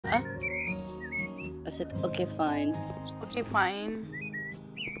said, okay, fine. Okay, fine.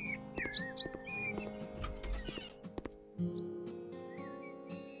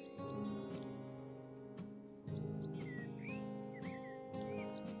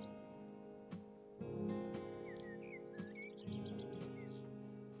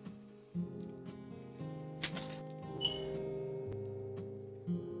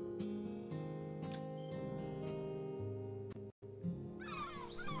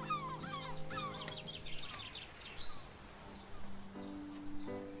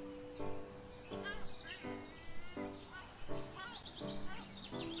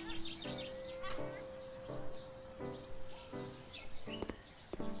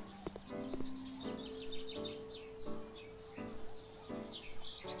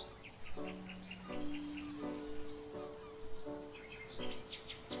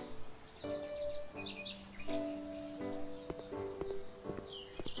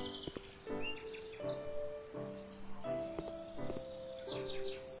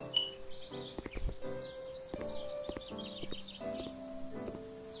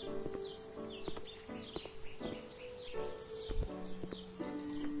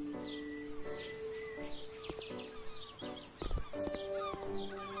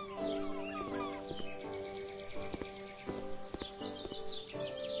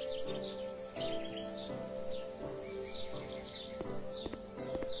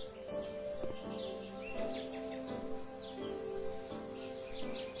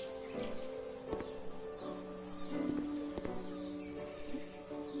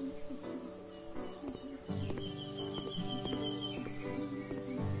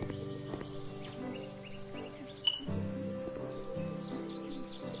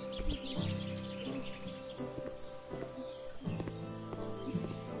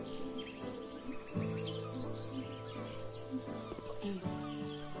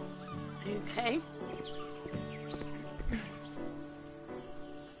 Okay.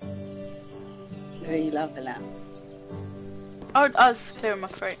 Are you laughing at? Oh, I was clearing my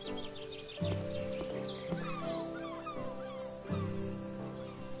throat.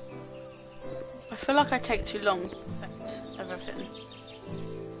 I feel like I take too long to perfect everything.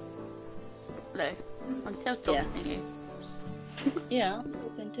 Hello. I'm still talking to you. Yeah, I'm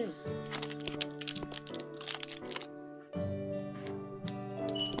talking too.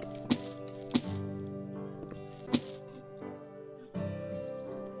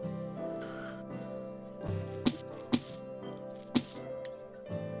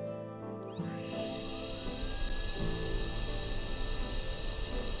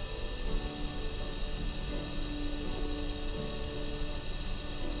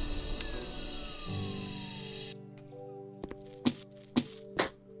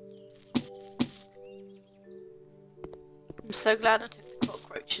 I'm so glad I took the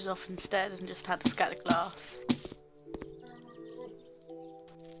cockroaches off instead and just had a scattered glass.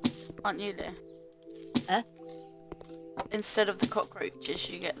 Aren't you, Lou? Huh? Instead of the cockroaches,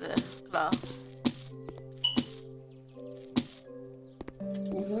 you get the glass.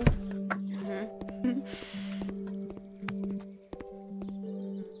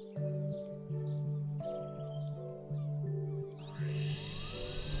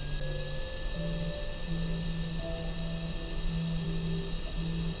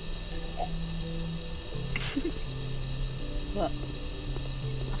 What?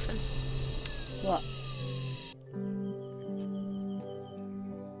 Nothing. What?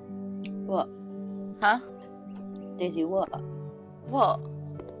 What? Huh? Daisy, what? What?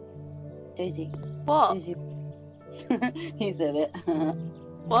 Daisy. What? Daisy. He said it.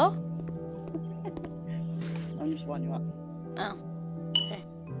 What? I'm just winding you up. Oh. Okay.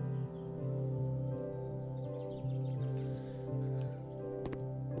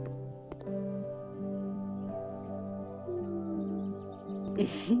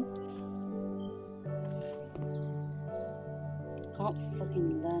 Can't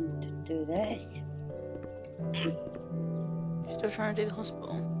fucking learn to do this. Still trying to do the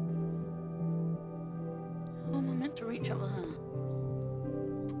hospital. How am I meant to reach up there?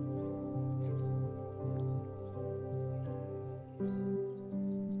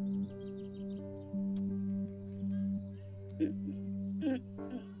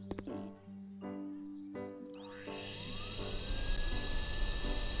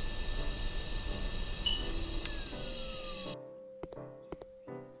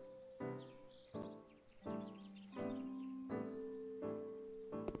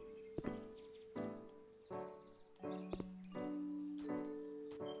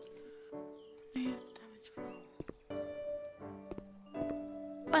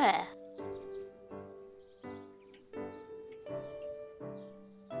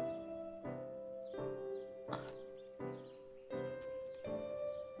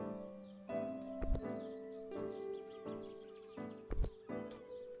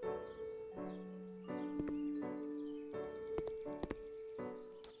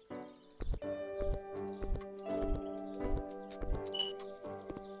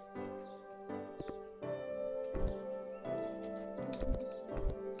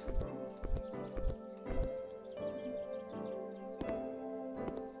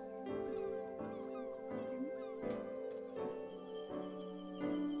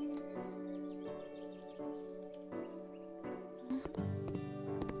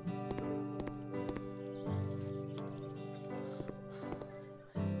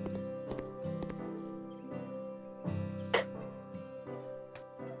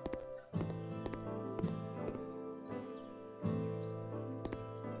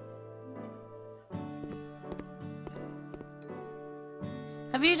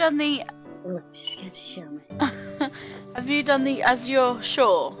 Have you done the Oh, she's scared to show me. Have you done the Azure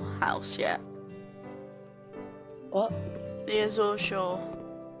Shore house yet? What? The Azure Shore.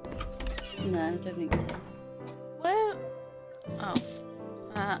 No, I don't think so. Where? Oh.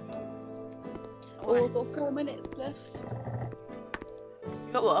 Oh, I've got 4 minutes left.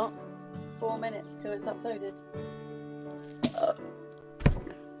 You got what? 4 minutes till it's uploaded.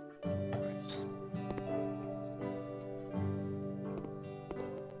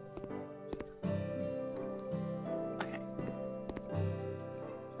 Okay.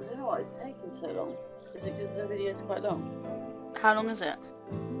 I don't know why it's taking so long. Is it because the video is quite long? How long is it?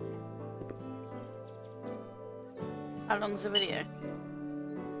 How long is the video?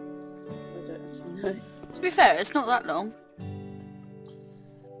 I don't actually know. To be fair, it's not that long.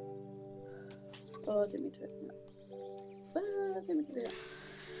 Oh, I didn't mean to open that. I didn't mean to do that.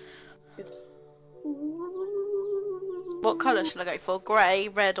 Oops. What colour should I go for? Grey,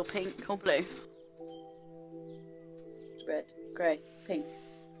 red or pink or blue? Red, grey, pink.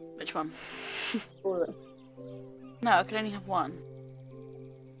 Which one? All of them. No, I can only have one.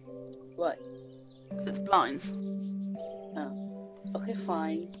 Why? 'Cause it's blinds. Oh. Okay,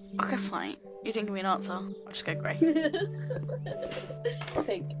 fine. Okay, fine. You didn't give me an answer. I'll just go grey.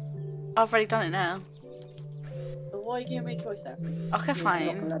 Pink. I've already done it now. But why are you giving me a choice now? Okay,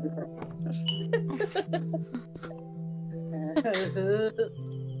 fine.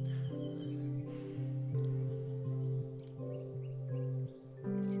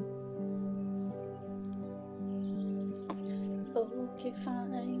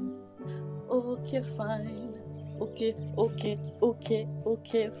 Okay, fine. Okay, fine.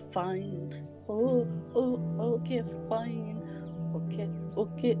 Okay, fine. Okay, fine.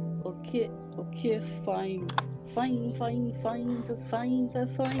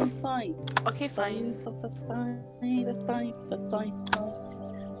 Okay, fine.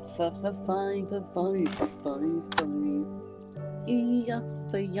 Fine. Okay, fine.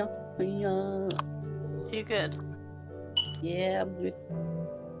 You good? Yeah, I'm good.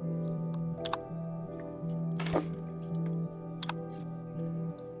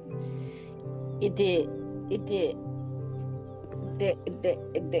 It did.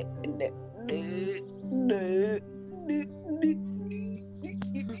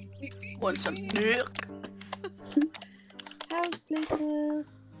 Want some milk? House later.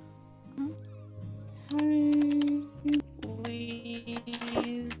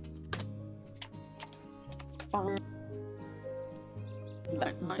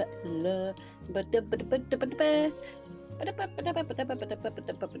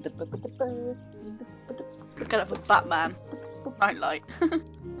 Get up for Batman. Nightlight.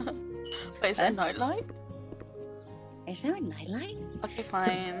 Wait, is it a nightlight? Is there a nightlight? Okay,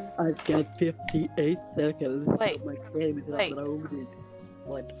 fine. I've got 58 seconds. Wait, My game is wait. uploaded.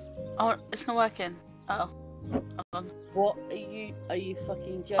 What? Oh, it's not working. Oh. Hold on. What are you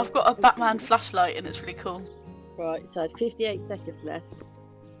fucking joking? I've got a Batman flashlight and it's really cool. Right, so I had 58 seconds left.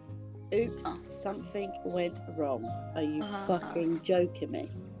 Oops, Oh. something went wrong. Are you Uh-huh. fucking joking me?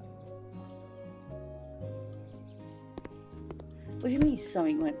 What do you mean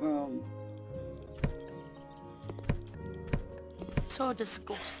something went wrong? So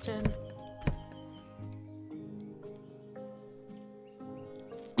disgusting.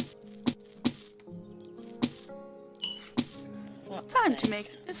 Fuck's Time to sake.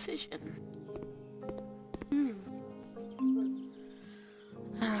 make a decision.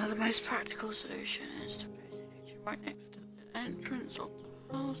 The most practical solution is to place the kitchen right next to the entrance of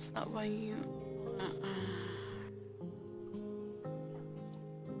the house. That way you...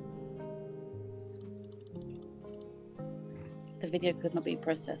 The video could not be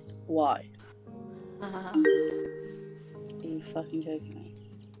processed. Why? Uh, Are you fucking joking me?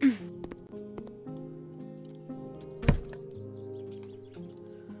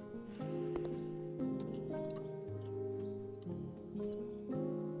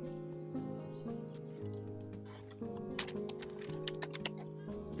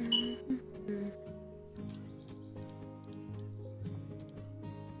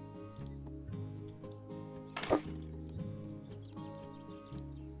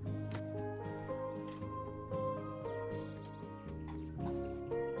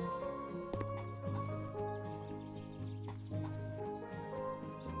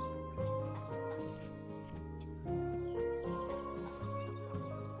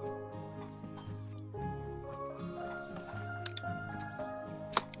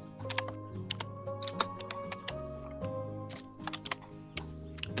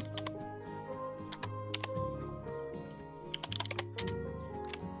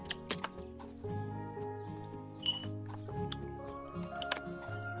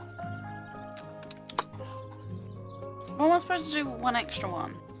 What am I supposed to do with one extra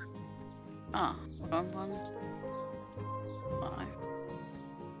one? Ah, hold on, 1, 2,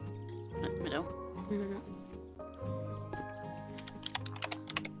 5. Middle.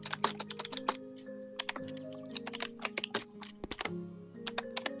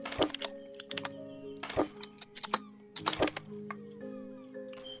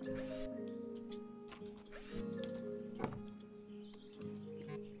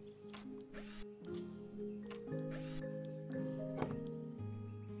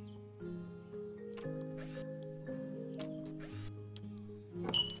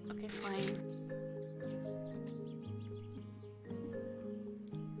 Okay, fine.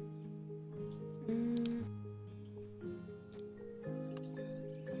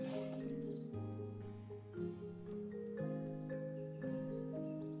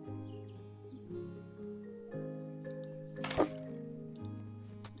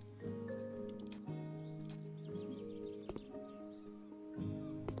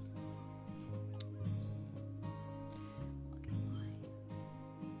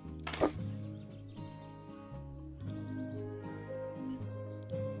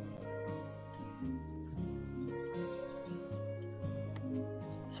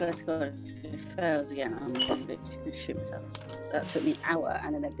 Swear to God, if it fails again, I'm literally gonna shoot myself. That took me an hour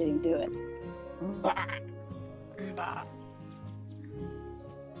and then I didn't do it. Bah.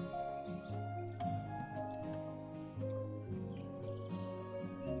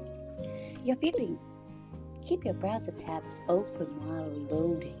 You're feeling. Keep your browser tab open while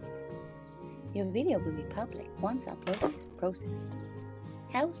loading. Your video will be public once uploading is processed.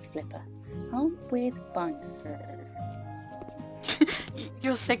 House Flipper, home with bunker.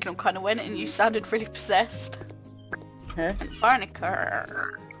 Your signal kind of went and you sounded really possessed. Huh? Barnacle.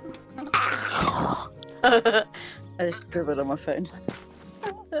 I just scribbled on my phone.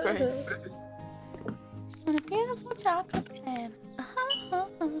 Gross. And a beautiful chocolate pen.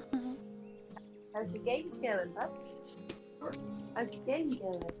 How's the game going, bud? How's the game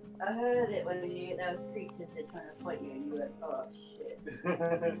going? I heard it when there was creatures that trying to fight you and you were like, oh shit.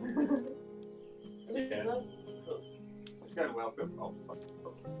 Yeah. It's going well. It's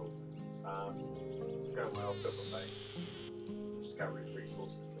going well. Football base. Just gathering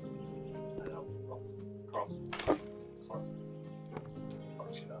resources and I'll cross. Fuck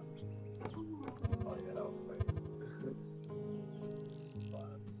shit up. Oh yeah, that was great.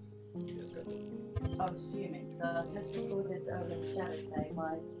 I was fuming, so I just recorded Shadow Play,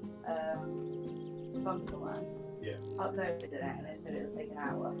 my bunker one. Yeah. Uploaded it and it said it would take an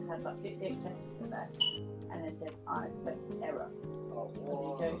hour. Had about 58 seconds of that. And it said unexpected error. Oh, I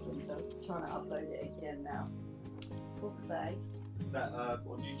was joking, so I'm trying to upload it again now. What was that? Is that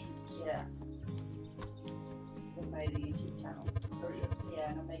on YouTube? Yeah. I made a YouTube channel. Oh yeah.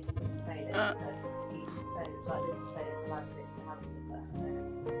 Yeah, and I'm making different playlists. Each playlist like this playlist like it to have something.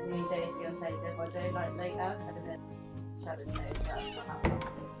 Me and Daisy on play Dead by Daylight later, and then Shadow Play that's what happened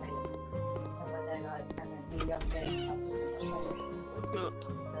with the playlist. Dead by Daylight, and then me on Daisy have so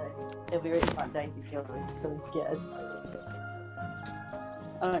it'll be really fun. Daisy's going to be so scared.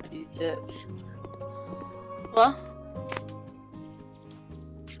 I don't do jokes. What?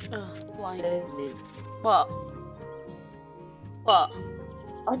 Why? Daisy. What? What?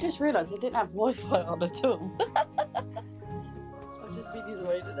 I just realised I didn't have Wi-Fi on at all. I've just been using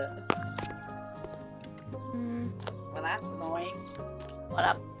the internet. Well, that's annoying. What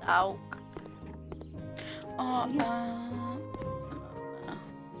up, dog? Oh,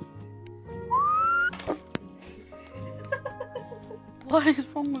 what is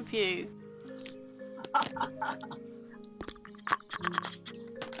wrong with you?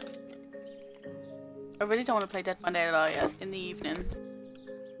 I really don't want to play Dead by Daylight in the evening.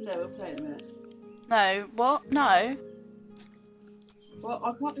 No, we'll play in a minute. No, what? No. Well,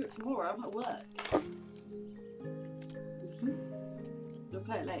 I can't do it tomorrow. I'm at work. We'll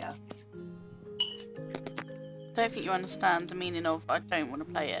play it later. Don't think you understand the meaning of I don't want to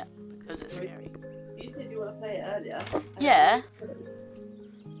play it because it's scary. You said you want to play it earlier. Yeah.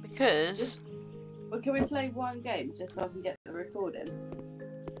 Because Well, can we play one game just so I can get the recording?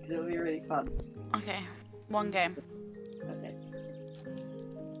 Because it'll be really fun. okay, one game. Okay.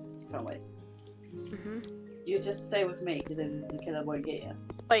 Can't wait. Mhm. You just stay with me because then the killer won't get you.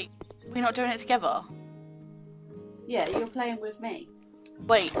 Wait, we're not doing it together. Yeah, you're playing with me.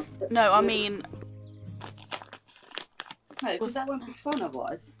 Wait, no, I mean, No, because that won't be fun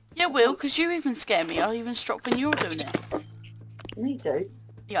otherwise. yeah, Will, because you even scare me. I even stop when you're doing it. Me too.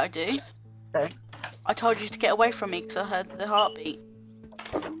 Yeah, I do. No. I told you to get away from me because I heard the heartbeat.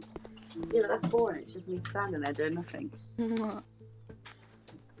 Yeah, but that's boring. It's just me standing there doing nothing.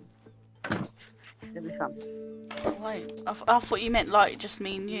 It'll be fun. Wait, I thought you meant like just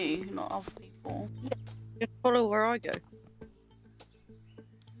me and you, not other people. Just follow where I go.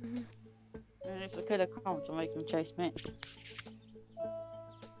 Mhm. And if the killer comes, I'll make him chase me.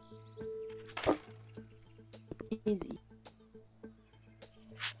 Easy.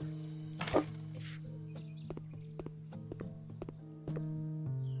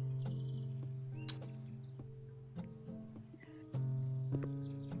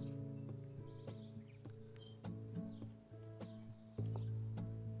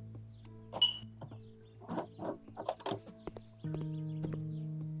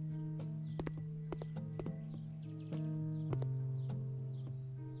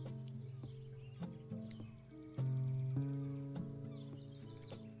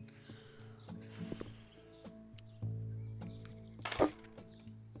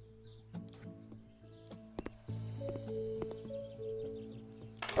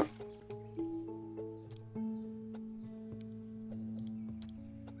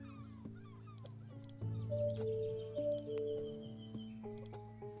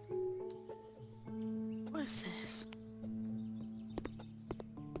 What is this?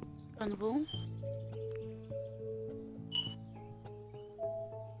 On the wall?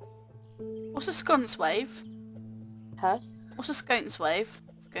 What's a sconce wave? Huh? What's a sconce wave?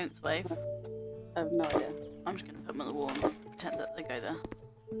 Sconce wave. I have no idea. I'm just gonna put them on the wall and pretend that they go there.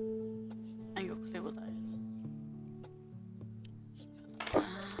 I ain't got a clue what that is. Just put that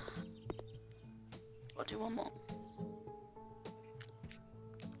there. Gotta do one more.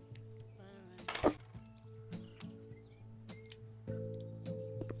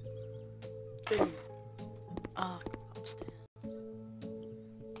 Boom. Ah, oh, upstairs.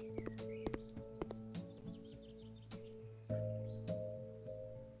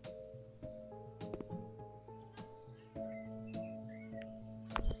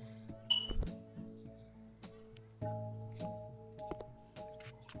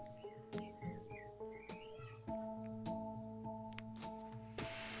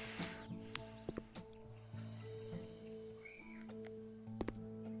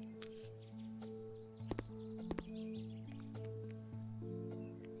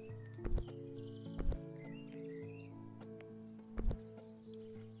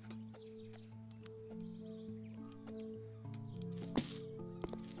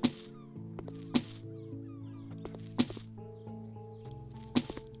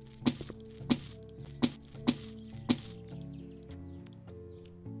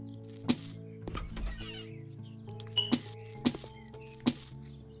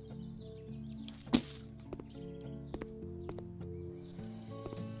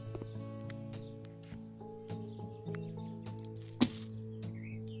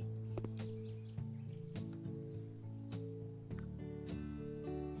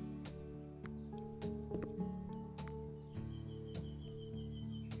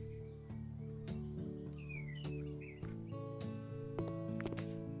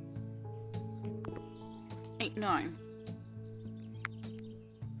 No.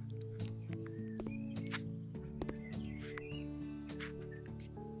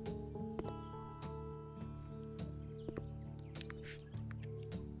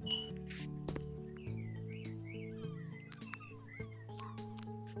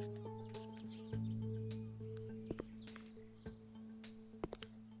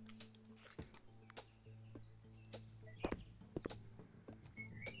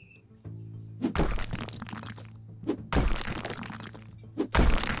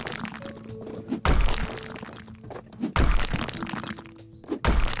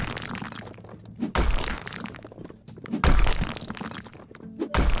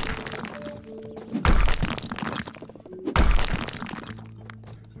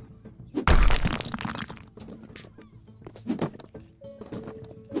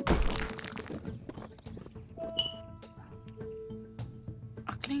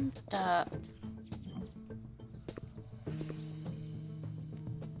 I cleaned the dirt.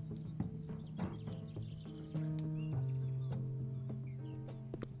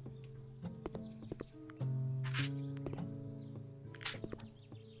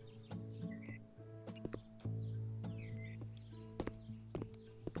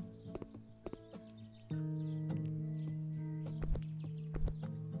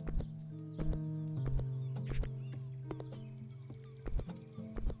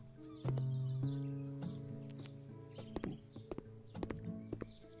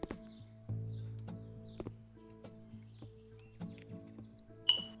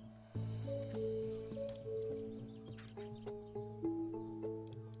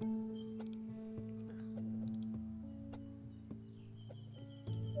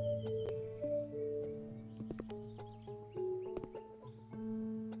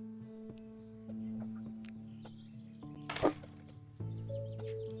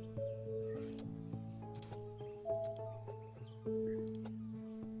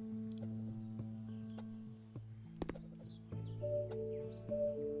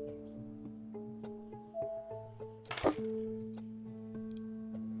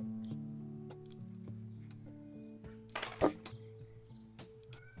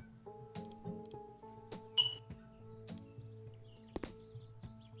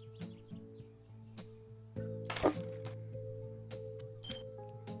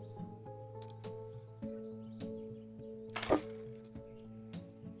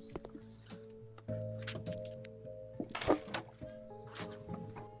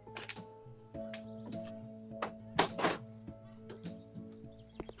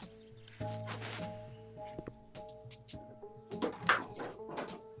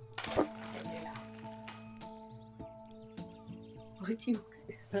 Why do you walk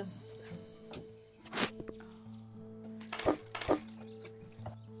so slow?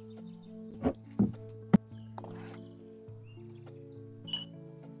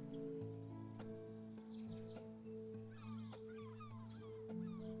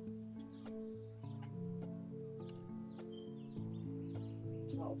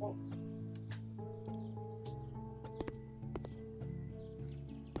 Oh,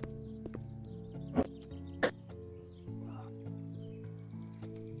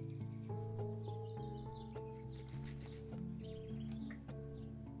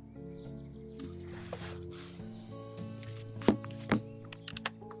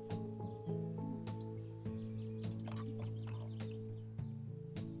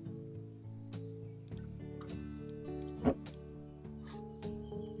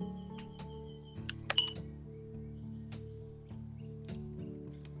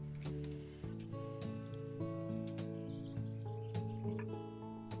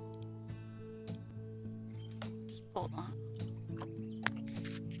 Just bought that.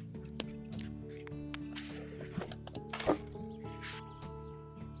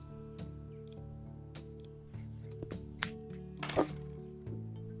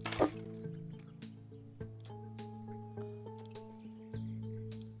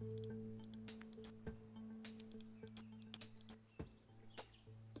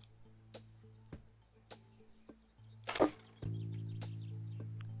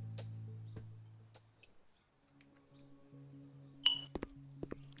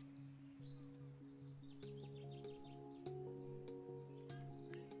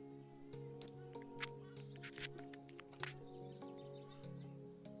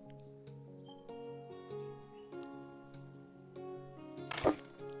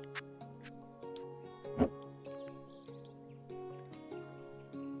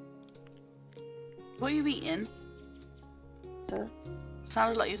 What are you eating?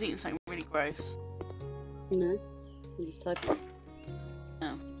 Sounded like you was eating something really gross. No, I'm just typing.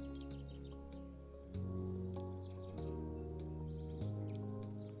 Oh.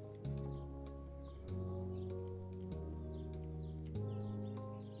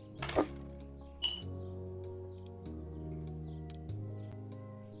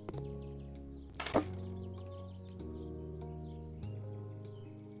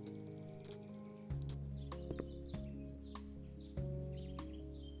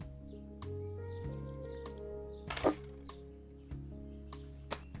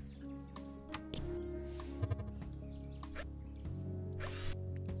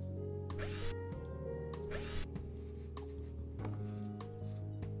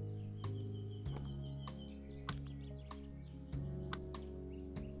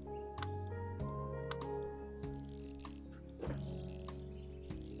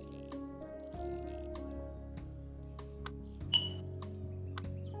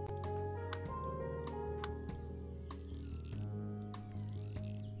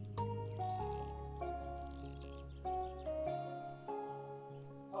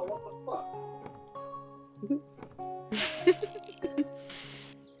 Oh, what the fuck?